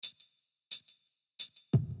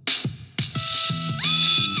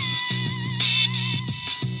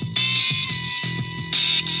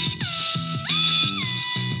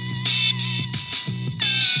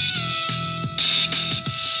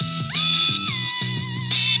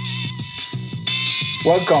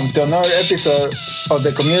Welcome to another episode of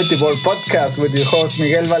the Community Board podcast with your host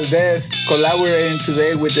Miguel Valdez, collaborating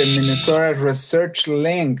today with the Minnesota Research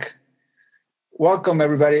Link. Welcome,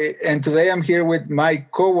 everybody. And today I'm here with my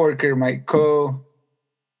coworker, my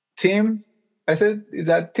co-team. Is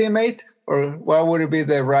that teammate? Or what would it be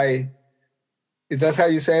the right? Is that how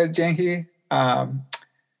you say it, Jenhi?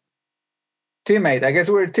 Teammate. I guess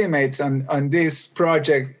we're teammates on this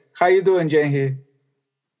project. How you doing, Jenhi?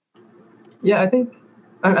 Yeah, I think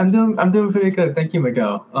I'm doing pretty good. Thank you,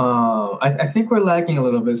 Miguel. I think we're lagging a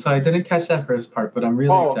little bit, so I didn't catch that first part, but I'm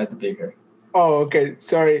really excited to be here. Oh, okay.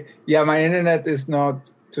 Sorry. Yeah, my internet is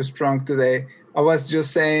not too strong today. I was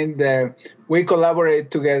just saying that we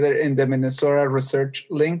collaborate together in the Minnesota Research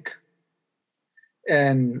Link,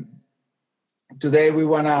 and today we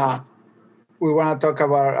wanna talk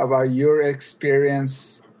about your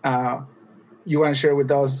experience. You want to share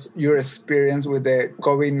with us your experience with the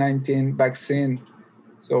COVID-19 vaccine.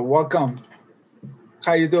 So welcome.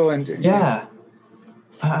 How you doing? Yeah,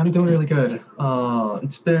 I'm doing really good.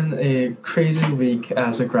 It's been a crazy week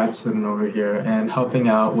as a grad student over here and helping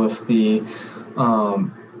out with the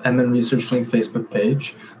MN Research Link Facebook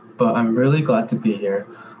page, but I'm really glad to be here.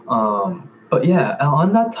 But yeah,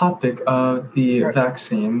 on that topic of the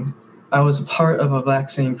vaccine, I was part of a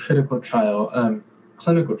vaccine clinical trial,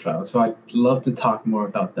 so I'd love to talk more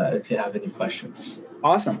about that if you have any questions.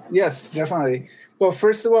 Awesome. Yes, definitely. Well,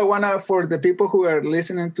 first of all, for the people who are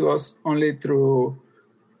listening to us only through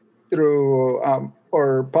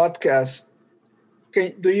our podcast,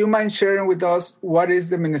 do you mind sharing with us what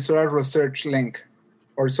is the Minnesota Research Link,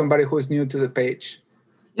 or somebody who's new to the page?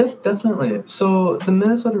 Yep, definitely. So the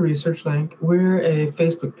Minnesota Research Link, we're a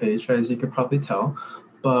Facebook page, as you could probably tell,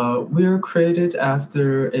 but we're created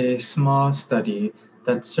after a small study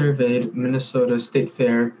that surveyed Minnesota State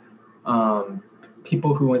Fair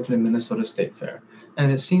people who went to the Minnesota State Fair.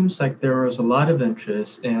 And it seems like there was a lot of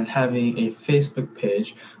interest in having a Facebook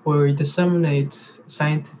page where we disseminate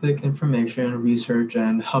scientific information, research,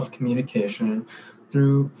 and health communication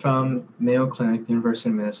from Mayo Clinic, University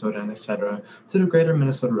of Minnesota, and etc., to the greater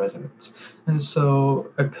Minnesota residents. And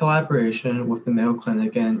so a collaboration with the Mayo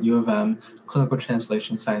Clinic and U of M Clinical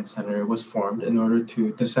Translation Science Center was formed in order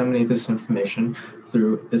to disseminate this information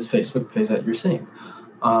through this Facebook page that you're seeing.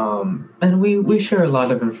 And we share a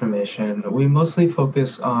lot of information. We mostly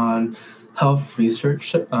focus on health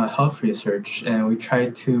research, and we try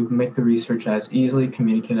to make the research as easily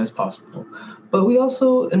communicated as possible. But we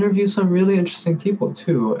also interview some really interesting people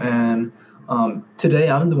too. And today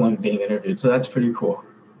I'm the one being interviewed, so that's pretty cool.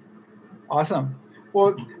 Awesome.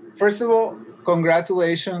 Well, first of all,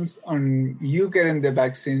 congratulations on you getting the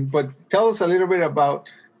vaccine. But tell us a little bit about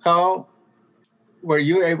how were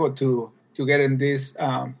you able to get in this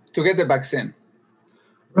to get the vaccine?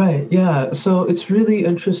 Right. Yeah. So it's really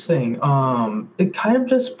interesting. It kind of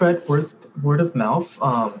just spread word of mouth.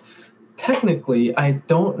 Technically, I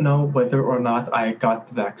don't know whether or not I got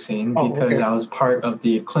the vaccine because I was part of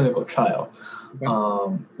the clinical trial.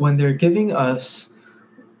 Okay. When they're giving us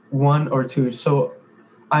one or two, so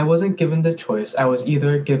I wasn't given the choice. I was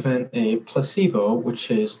either given a placebo, which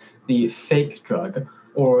is the fake drug,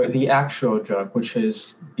 or the actual drug, which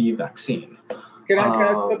is the vaccine. Can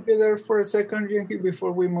I stop you there for a second, Yankee,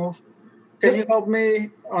 before we move? Can you help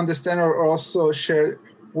me understand or also share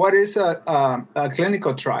what is a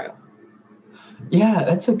clinical trial? Yeah,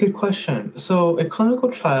 that's a good question. So a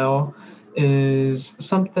clinical trial is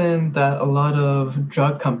something that a lot of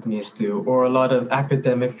drug companies do, or a lot of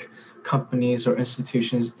academic companies or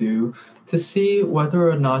institutions do, to see whether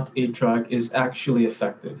or not a drug is actually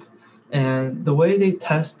effective. And the way they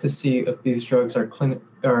test to see if these drugs are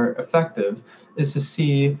effective is to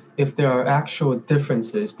see if there are actual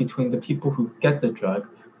differences between the people who get the drug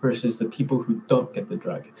versus the people who don't get the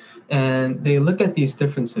drug. And they look at these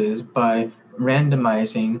differences by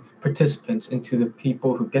randomizing participants into the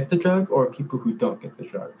people who get the drug or people who don't get the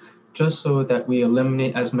drug, just so that we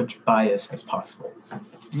eliminate as much bias as possible.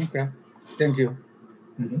 Okay, thank you.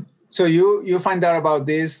 Mm-hmm. So you find out about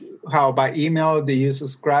this, how by email? Do you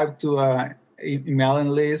subscribe to an emailing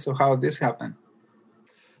list, or how this happened?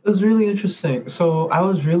 It was really interesting. So I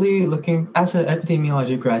was really looking, as an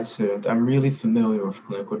epidemiology grad student, I'm really familiar with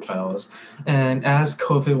clinical trials. And as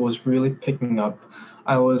COVID was really picking up,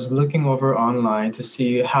 I was looking over online to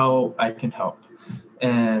see how I can help.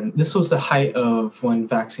 And this was the height of when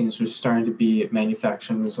vaccines were starting to be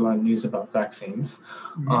manufactured. There was a lot of news about vaccines.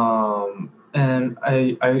 Mm-hmm. And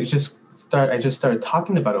I just started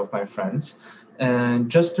talking about it with my friends. And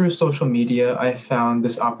just through social media, I found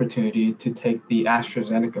this opportunity to take the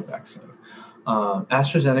AstraZeneca vaccine.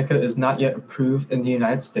 AstraZeneca is not yet approved in the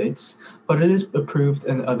United States, but it is approved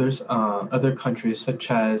in other countries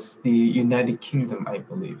such as the United Kingdom, I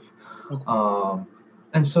believe. Okay.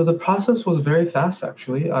 And so the process was very fast,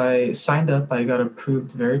 actually. I signed up, I got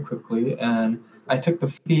approved very quickly, and I took the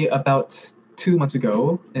fee about 2 months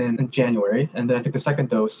ago in January, and then I took the second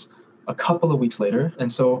dose a couple of weeks later.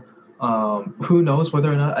 And so who knows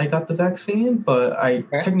whether or not I got the vaccine, but I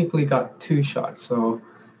Okay. technically got 2 shots. So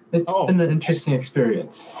it's Oh, been an interesting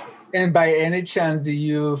experience. and by any chance, do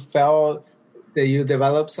you felt that you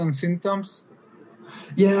developed some symptoms?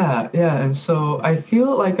 Yeah, yeah. And so I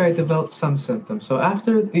feel like I developed some symptoms. So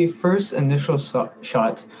after the first initial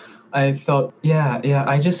shot, I felt, yeah,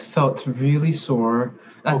 I just felt really sore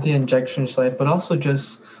at the Okay. injection site, but also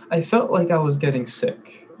just, I felt like I was getting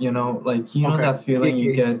sick, like, Okay. that feeling you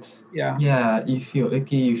Icky. get, Yeah. yeah, you feel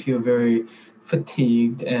icky, you feel very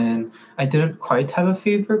fatigued. And I didn't quite have a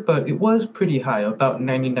fever, but it was pretty high, about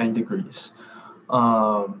 99 degrees.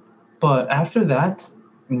 Um, but after that,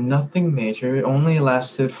 nothing major. It only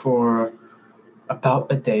lasted for about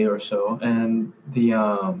a day or so, and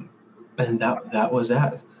that was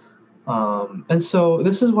that. And so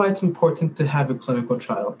this is why it's important to have a clinical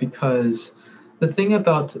trial, because the thing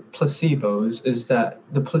about placebos is that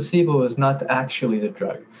the placebo is not actually the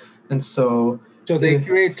drug. And so So they if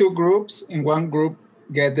create two groups. In one group,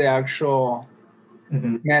 get the actual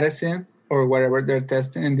mhm. medicine or whatever they're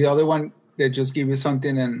testing, and the other one they just give you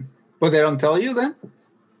something, and but they don't tell you then.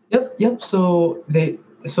 Yep. So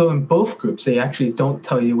in both groups they actually don't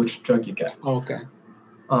tell you which drug you get. Okay.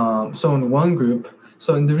 So in one group,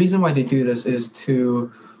 and the reason why they do this is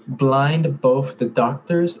to blind both the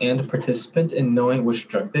doctors and the participant in knowing which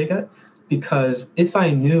drug they get. Because if I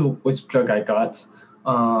knew which drug I got,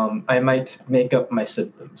 I might make up my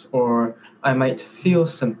symptoms, or I might feel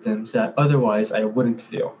symptoms that otherwise I wouldn't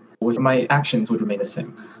feel, which my actions would remain the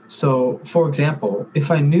same. So, for example,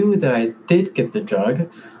 if I knew that I did get the drug,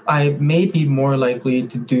 I may be more likely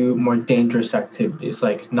to do more dangerous activities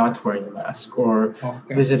like not wearing a mask or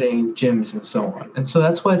Okay. visiting gyms and so on. And so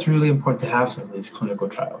that's why it's really important to have some of these clinical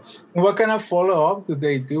trials. And what kind of follow up do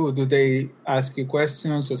they do? Do they ask you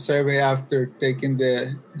questions, a survey after taking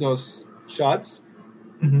those shots?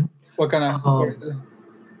 hmm What kind of Um, what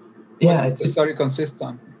yeah, does the study consist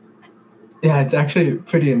on? it's actually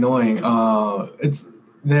pretty annoying. It's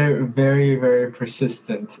They're very very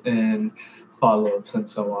persistent in follow-ups and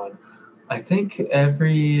so on. I think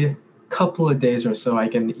every couple of days or so, I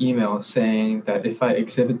get an email saying that if I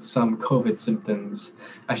exhibit some COVID symptoms,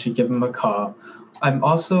 I should give them a call. I'm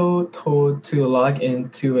also told to log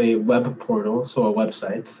into a web portal, so a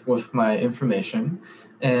website with my information,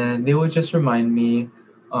 and they will just remind me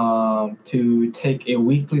to take a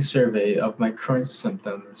weekly survey of my current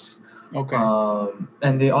symptoms. Okay.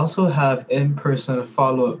 And they also have in person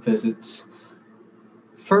follow up visits.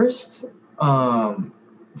 First,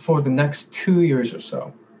 for the next 2 years or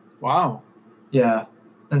so. Wow. Yeah.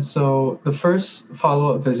 And so the first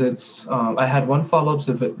follow up visits, I had one follow up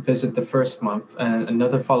visit the first month and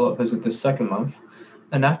another follow up visit the second month.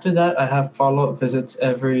 And after that, I have follow up visits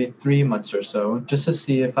every 3 months or so just to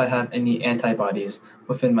see if I have any antibodies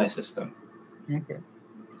within my system. Okay.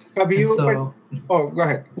 Have And you? so, Oh, go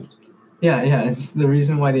ahead. yeah. It's the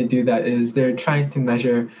reason why they do that is they're trying to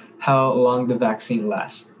measure how long the vaccine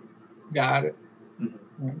lasts. Got it.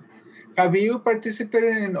 Mhm. Have you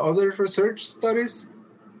participated in other research studies?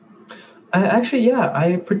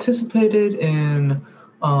 I participated in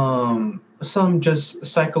some just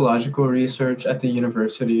psychological research at the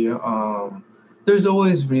university. There's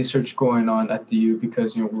always research going on at the U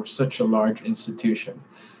because we're such a large institution,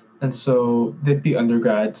 and so there'd be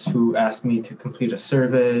undergrads who asked me to complete a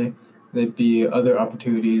survey. There'd be other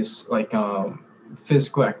opportunities like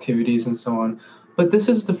physical activities and so on. But this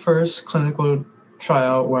is the first clinical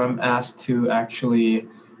trial where I'm asked to actually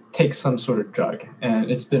take some sort of drug,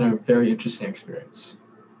 and it's been a very interesting experience.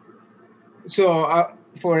 So,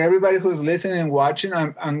 for everybody who's listening and watching,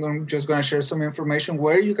 just going to share some information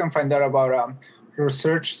where you can find out about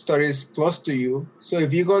research studies close to you. So,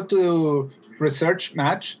 if you go to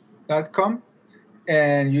researchmatch.com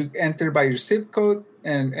and you enter by your zip code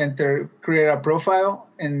and create a profile,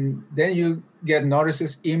 and then you get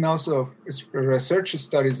notices, emails of research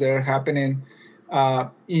studies that are happening.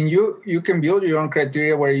 You can build your own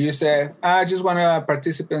criteria where you say, I just want to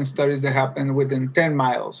participate in studies that happen within 10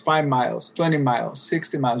 miles, 5 miles, 20 miles,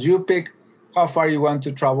 60 miles. You pick how far you want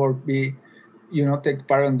to travel or take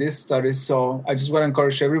part in these studies. So I just want to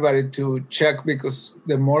encourage everybody to check, because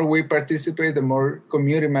the more we participate, the more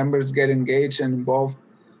community members get engaged and involved,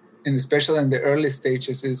 and especially in the early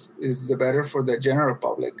stages is the better for the general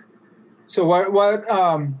public. So what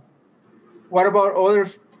about other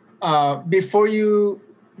before you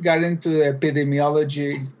got into the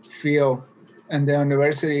epidemiology field and the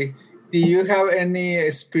university? Do you have any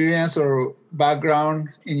experience or background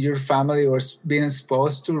in your family or being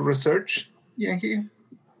exposed to research, Yankee?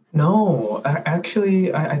 No,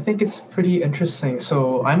 actually, I think it's pretty interesting.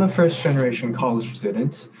 So I'm a first generation college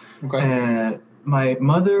student, Okay. and my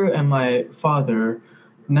mother and my father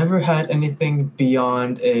never had anything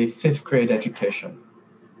beyond a fifth grade education.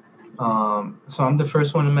 So I'm the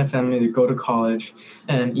first one in my family to go to college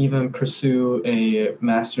and even pursue a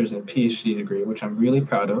master's and PhD degree, which I'm really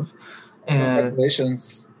proud of. And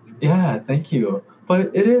Congratulations. yeah, thank you.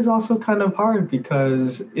 But it is also kind of hard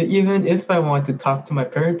because even if I want to talk to my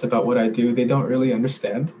parents about what I do, they don't really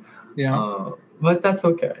understand. Yeah. But that's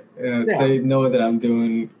okay. Yeah. They know that I'm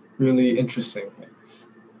doing really interesting things.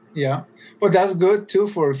 Yeah. But that's good too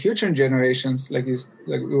for future generations, like we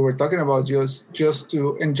were talking about,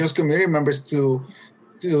 just community members to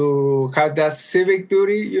have that civic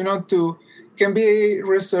duty, to can be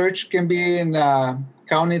research, can be in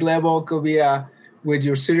county level, could be with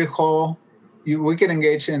your city hall. We can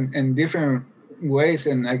engage in different ways,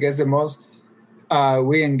 and I guess the most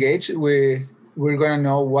we engage, we're going to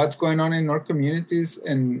know what's going on in our communities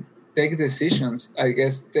and take decisions. I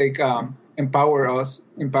guess empower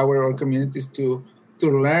our communities to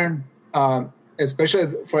learn, especially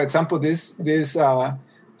for example these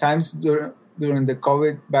times during the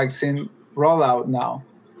COVID vaccine rollout now.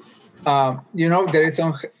 There is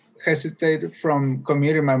some hesitate from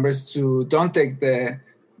community members to don't take the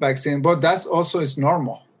vaccine, but that's also is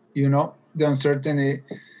normal. The uncertainty.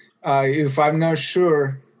 If I'm not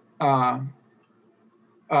sure, for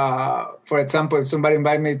example, if somebody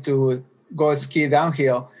invite me to go ski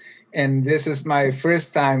downhill, and this is my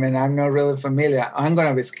first time, and I'm not really familiar, I'm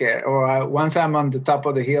gonna be scared. Or once I'm on the top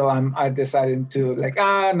of the hill, I decided to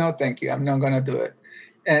no, thank you, I'm not gonna do it.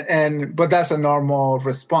 But that's a normal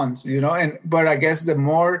response. But I guess the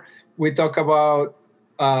more we talk about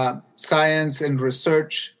science and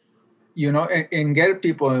research, and get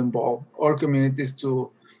people involved or communities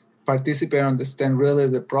to participate, understand really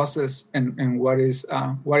the process and what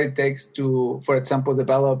it takes to, for example,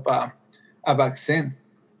 develop a vaccine.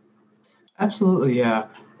 Absolutely, yeah.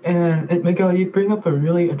 And Miguel, you bring up a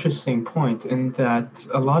really interesting point in that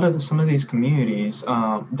a lot of some of these communities,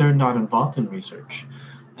 they're not involved in research,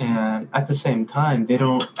 and at the same time, they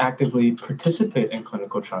don't actively participate in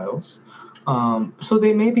clinical trials. So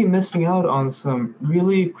they may be missing out on some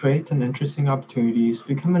really great and interesting opportunities to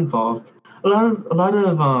become involved. A lot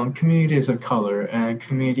of communities of color and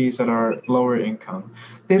communities that are lower income,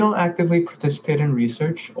 they don't actively participate in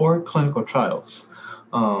research or clinical trials.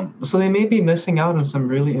 So they may be missing out on some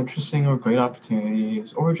really interesting or great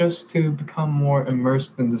opportunities, or just to become more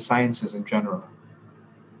immersed in the sciences in general.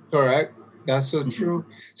 Correct. That's so Mhm. true.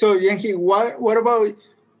 So Yankee, what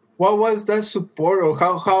was that support, or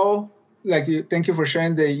how like thank you for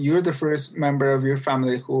sharing that you're the first member of your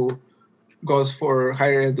family who goes for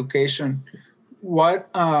higher education. What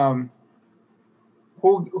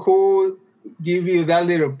who give you that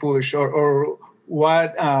little push, or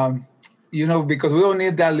what because we all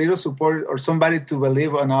need that little support or somebody to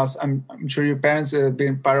believe on us. I'm sure your parents have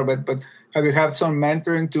been part of it, but have you had some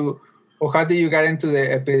mentoring or how did you get into the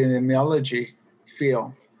epidemiology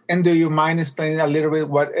field? And do you mind explaining a little bit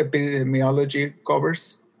what epidemiology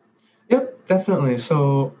covers? Yep, definitely.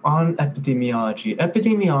 So on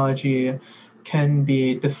epidemiology can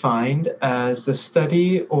be defined as the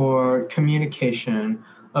study or communication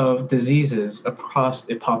of diseases across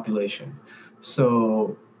a population.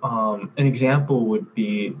 So an example would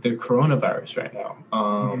be the coronavirus right now.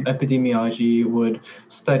 Mhm. Epidemiology would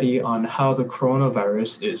study on how the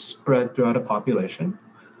coronavirus is spread throughout a population.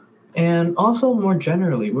 And also, more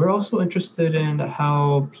generally, we're also interested in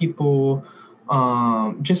how people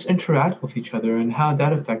just interact with each other and how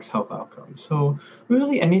that affects health outcomes. So,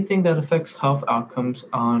 really, anything that affects health outcomes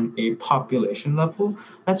on a population level,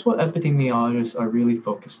 that's what epidemiologists are really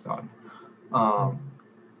focused on. Um,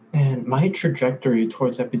 and my trajectory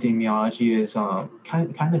towards epidemiology is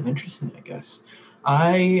kind of interesting, I guess.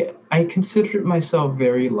 I consider myself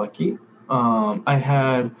very lucky. I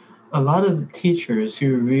had a lot of teachers who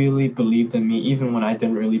really believed in me, even when I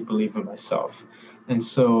didn't really believe in myself. And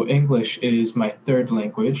so English is my third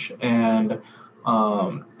language, and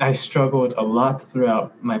I struggled a lot throughout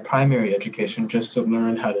my primary education just to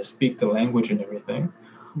learn how to speak the language and everything.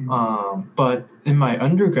 Mhm. But in my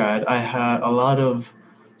undergrad, I had a lot of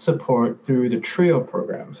support through the TRIO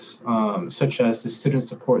programs, such as the Student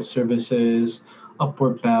Support Services,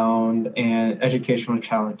 Upward Bound, and Educational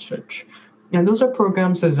Challenge Search. And those are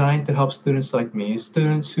programs designed to help students like me,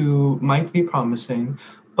 students who might be promising,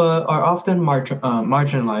 but are often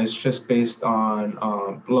marginalized just based on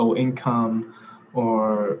low income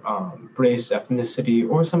or race, ethnicity,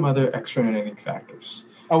 or some other extraneous factors.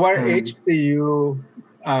 At what And age do you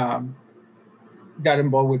got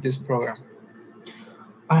involved with this program?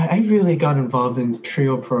 I really got involved in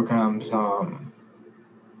TRIO programs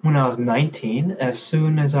when I was 19, as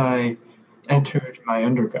soon as I entered my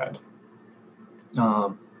undergrad.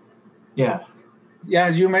 Yeah. Yeah,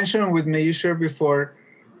 as you mentioned with me, you shared before,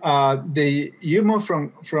 you moved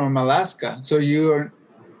from Alaska, so you're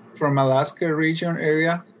from Alaska region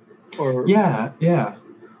area, or Yeah.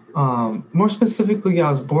 More specifically, I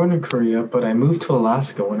was born in Korea, but I moved to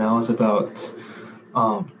Alaska when I was about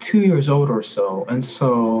 2 years old or so. And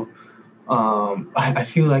so I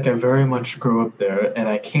feel like I very much grew up there, and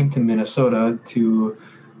I came to Minnesota to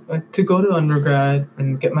go to undergrad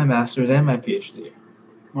and get my master's and my PhD.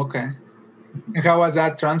 okay. And how was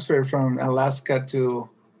that transfer from Alaska to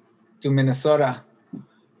Minnesota?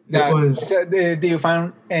 It was Do you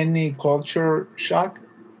find any culture shock?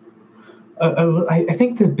 I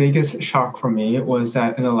think the biggest shock for me was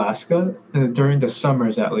that in Alaska, during the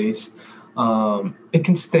summers at least, it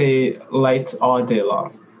can stay light all day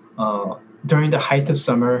long. During the height of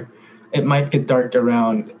summer, it might get dark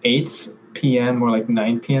around 8 p.m. or like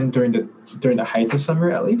 9 p.m. during the height of summer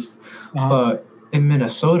at least. Uh-huh. But in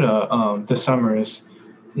Minnesota, the summers,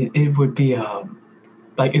 it would be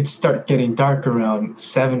like it'd start getting dark around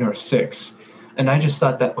 7 or 6, and I just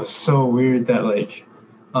thought that was so weird that like.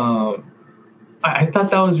 I thought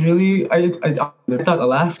that was really. I thought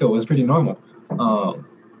Alaska was pretty normal.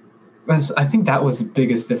 I think that was the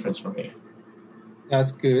biggest difference for me.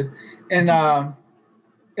 That's good, and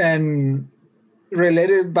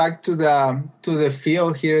related back to the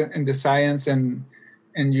field here in the science and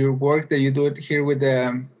your work that you do it here with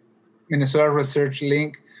the Minnesota Research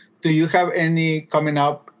Link. Do you have any coming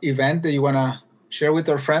up event that you want to share with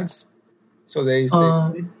our friends so they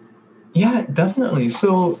stay? Yeah, definitely.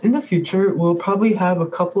 So in the future, we'll probably have a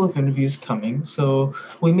couple of interviews coming. So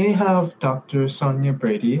we may have Dr. Sonia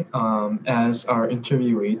Brady as our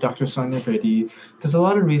interviewee. Dr. Sonia Brady does a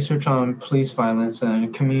lot of research on police violence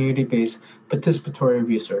and community-based participatory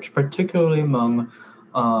research, particularly among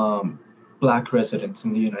Black residents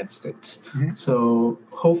in the United States. Mm-hmm. So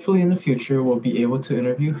hopefully in the future, we'll be able to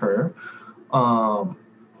interview her.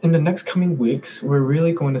 In the next coming weeks, we're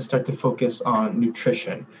really going to start to focus on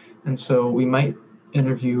nutrition. And so we might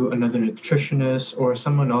interview another nutritionist or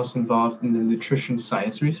someone else involved in the nutrition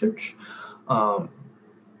science research.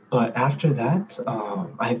 But after that,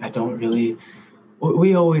 I don't really,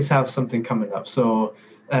 we always have something coming up. So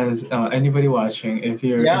as anybody watching, if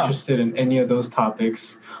you're interested in any of those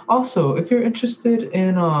topics, also, if you're interested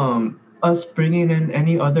in us bringing in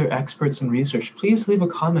any other experts in research, please leave a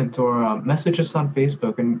comment or message us on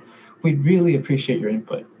Facebook, and we'd really appreciate your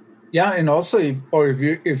input. Yeah, and also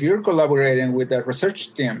if you're collaborating with a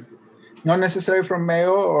research team, not necessarily from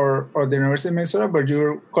Mayo or the University of Minnesota, but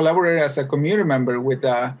you're collaborating as a community member with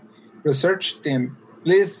a research team,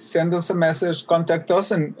 please send us a message, contact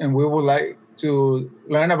us, and we would like to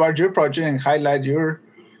learn about your project and highlight your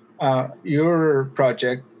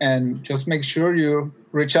project. And just make sure you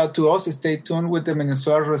reach out to us. Stay tuned with the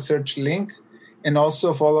Minnesota Research Link, and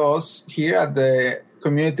also follow us here at the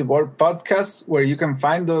Community Board podcast, where you can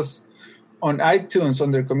find us on iTunes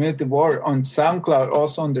under Community Board, on SoundCloud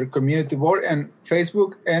also under Community Board, and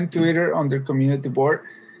Facebook and Twitter under Community Board.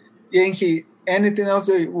 Yenhi, anything else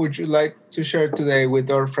that would you like to share today with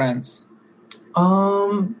our friends?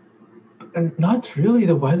 Not really.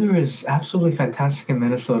 The weather is absolutely fantastic in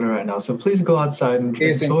Minnesota right now, so please go outside and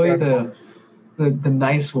enjoy the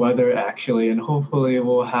nice weather actually, and hopefully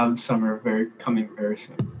we'll have summer coming very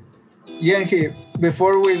soon. Yenhi,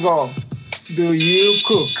 before we go, do you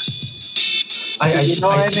cook? Do you know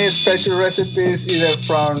any special recipes either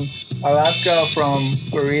from Alaska or from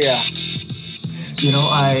Korea? You know,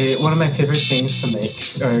 one of my favorite things to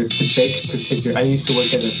make or to bake particularly, I used to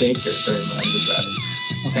work as a baker during my undergrad.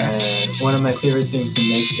 Okay. And one of my favorite things to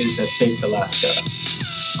make is a baked Alaska.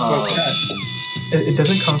 It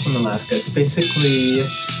doesn't come from Alaska. It's basically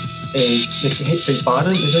the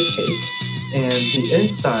bottom is a cake, and the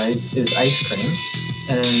insides is ice cream,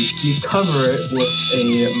 and you cover it with a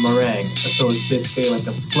meringue. So it's basically like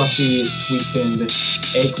a fluffy, sweetened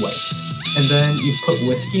egg white. And then you put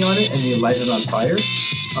whiskey on it and you light it on fire.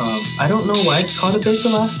 I don't know why it's called a baked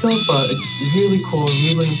Alaska, but it's really cool,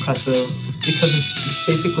 really impressive, because it's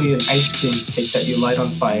basically an ice cream cake that you light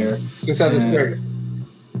on fire. So it's a dessert.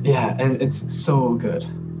 Yeah, and it's so good.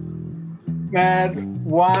 man,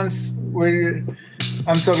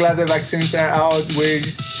 I'm so glad the vaccines are out. We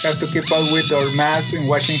have to keep up with our masks and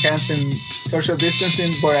washing hands and social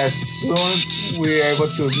distancing. But as soon we're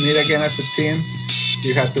able to meet again as a team,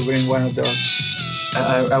 you have to bring one of those.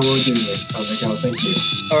 I will do it. Thank you.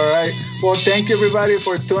 All right. Well, thank you everybody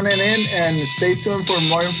for tuning in, and stay tuned for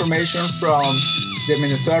more information from the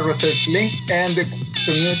Minnesota Research Link and the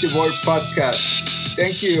Community Board podcast.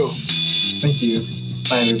 Thank you. Thank you.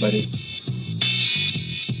 Bye, everybody.